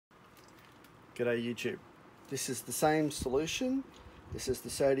G'day YouTube. This is the same solution. This is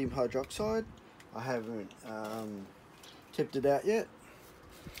the sodium hydroxide. I haven't tipped it out yet,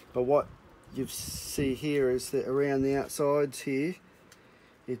 but what you see here is that around the outsides here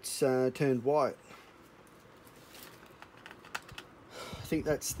it's turned white. I think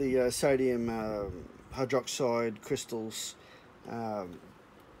that's the sodium hydroxide crystals like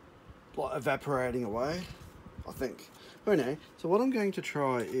evaporating away, I think. But anyway, so what I'm going to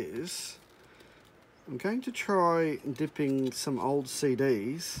try is I'm going to try dipping some old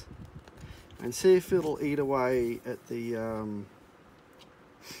CDs and see if it'll eat away at the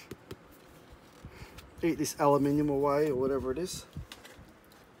eat this aluminium away or whatever it is.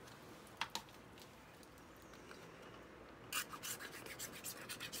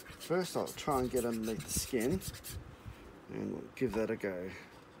 First I'll try and get underneath the skin and we'll give that a go.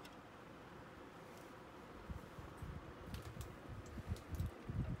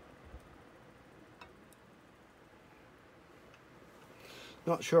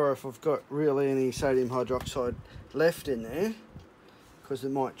 Not sure if I've got really any sodium hydroxide left in there, because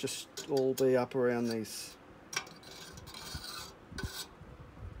it might just all be up around these.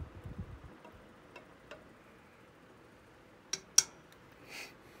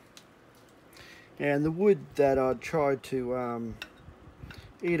 And the wood that I tried to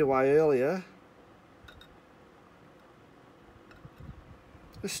eat away earlier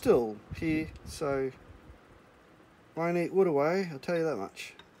is still here, so won't eat wood away, I'll tell you that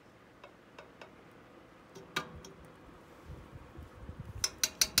much.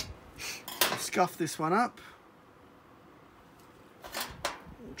 I'll scuff this one up.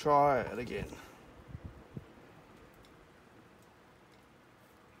 We'll try it again.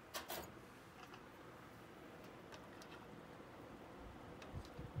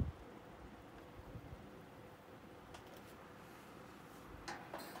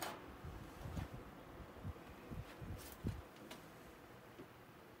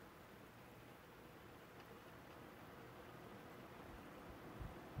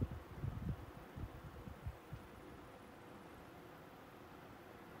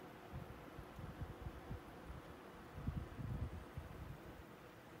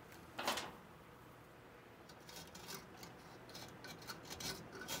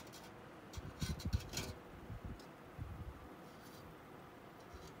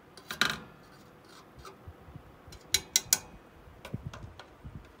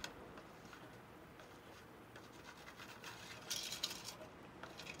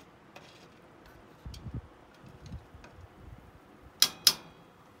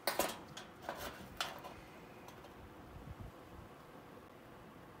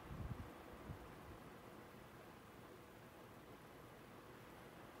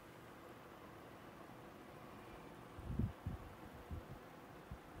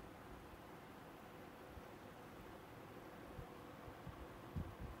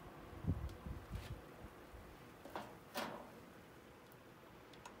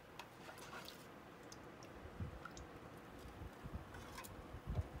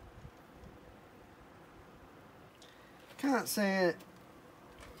 Can't see it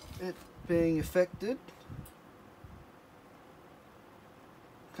being affected.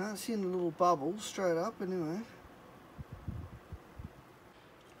 Can't see any little bubbles straight up anyway.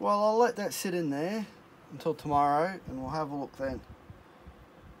 Well, I'll let that sit in there until tomorrow and we'll have a look then.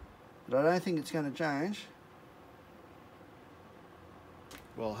 But I don't think it's going to change.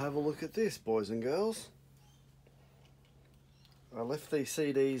 Well, have a look at this, boys and girls. I left these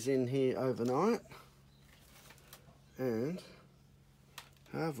CDs in here overnight. And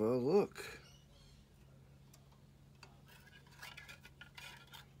have a look.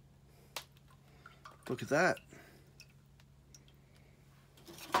 Look at that.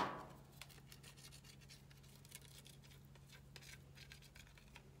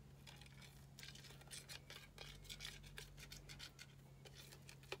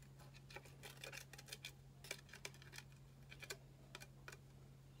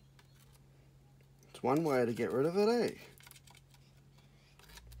 It's one way to get rid of it, eh?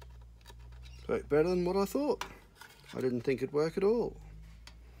 Worked better than what I thought. I didn't think it'd work at all.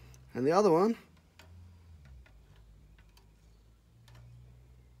 And the other one,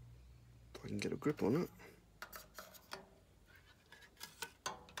 if I can get a grip on it.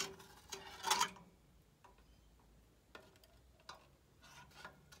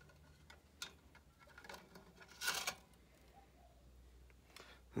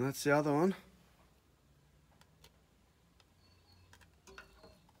 And that's the other one.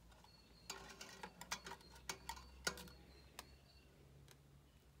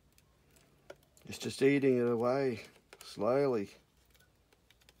 It's just eating it away slowly.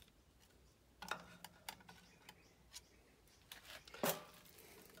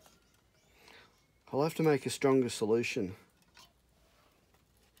 I'll have to make a stronger solution.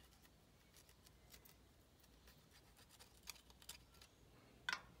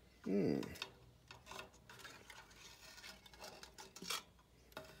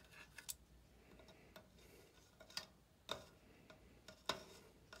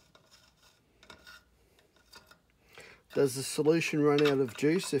 Does the solution run out of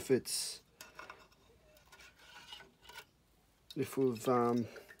juice if we've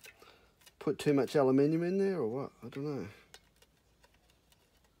put too much aluminium in there, or what? I don't know.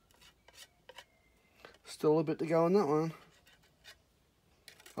 Still a bit to go on that one.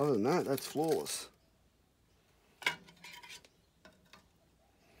 Other than that, that's flawless.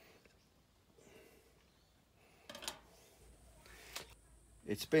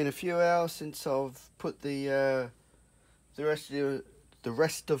 It's been a few hours since I've put the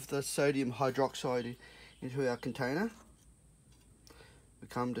rest of the sodium hydroxide into our container. We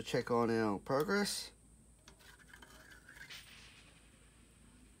come to check on our progress.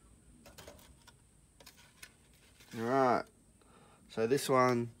 Alright, so this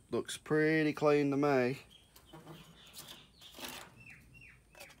one looks pretty clean to me.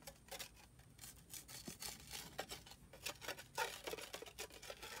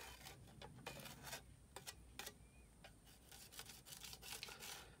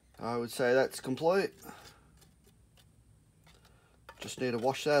 I would say that's complete. Just need to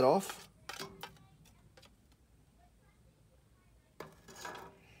wash that off.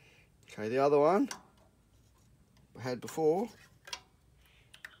 Okay, the other one I had before,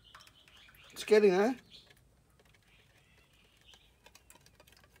 it's getting there.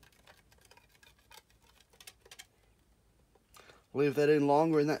 Leave that in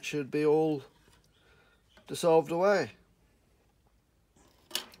longer and that should be all dissolved away.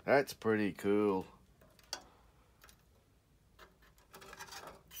 That's pretty cool.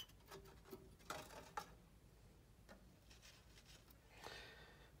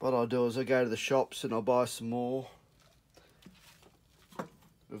 What I'll do is I'll go to the shops and I'll buy some more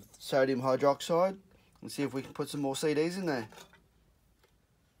of sodium hydroxide and see if we can put some more CDs in there.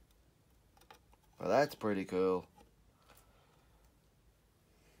 Well, that's pretty cool.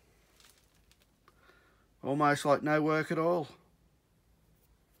 Almost like no work at all.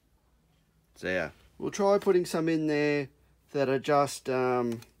 So yeah, we'll try putting some in there that are just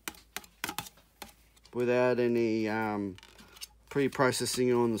without any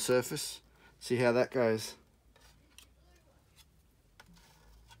pre-processing on the surface. See how that goes.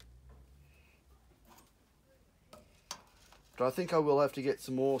 But I think I will have to get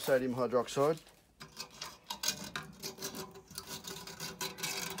some more sodium hydroxide.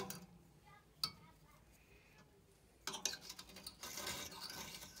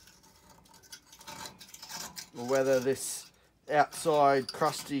 Or whether this outside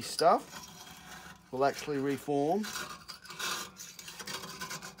crusty stuff will actually reform.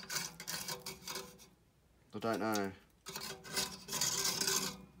 I don't know.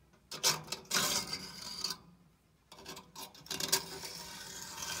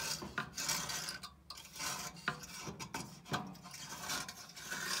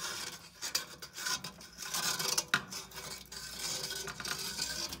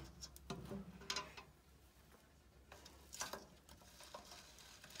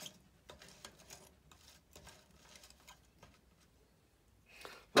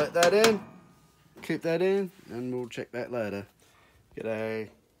 Let that in, keep that in, and we'll check that later.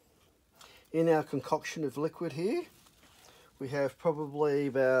 In our concoction of liquid here, we have probably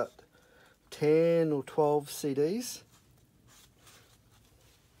about 10 or 12 CDs.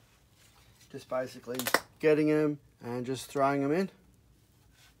 Just basically getting them and just throwing them in.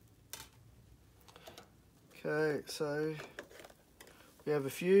 Okay, so we have a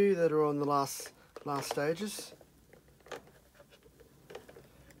few that are on the last stages.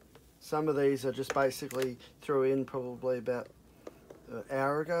 Some of these are just basically threw in probably about an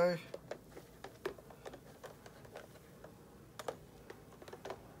hour ago.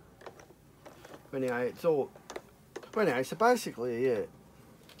 Anyway, it's all. Anyway, so basically, yeah,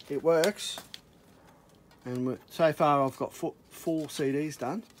 it works. And so far, I've got 4 CDs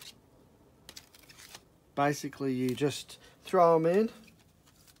done. Basically, you just throw them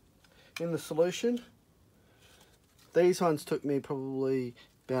in the solution. These ones took me probably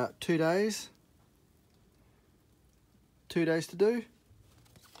about 2 days. 2 days to do,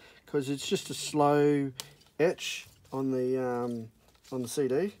 because it's just a slow etch on the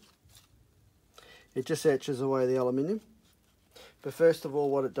CD. It just etches away the aluminium. But first of all,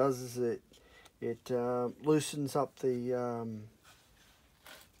 what it does is it loosens up the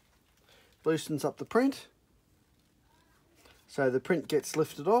print. So the print gets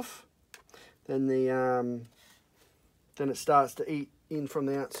lifted off. then then it starts to eat in from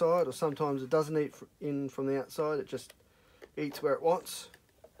the outside, or sometimes it doesn't eat in from the outside, it just eats where it wants.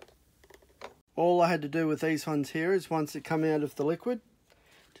 All I had to do with these ones here is once it come out of the liquid,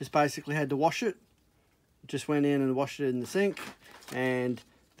 just basically had to wash it. Just went in and washed it in the sink, and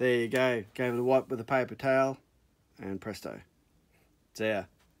there you go. Gave it a wipe with a paper towel, and presto, it's there.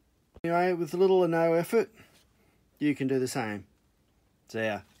 Anyway, with little or no effort, you can do the same. It's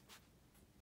there.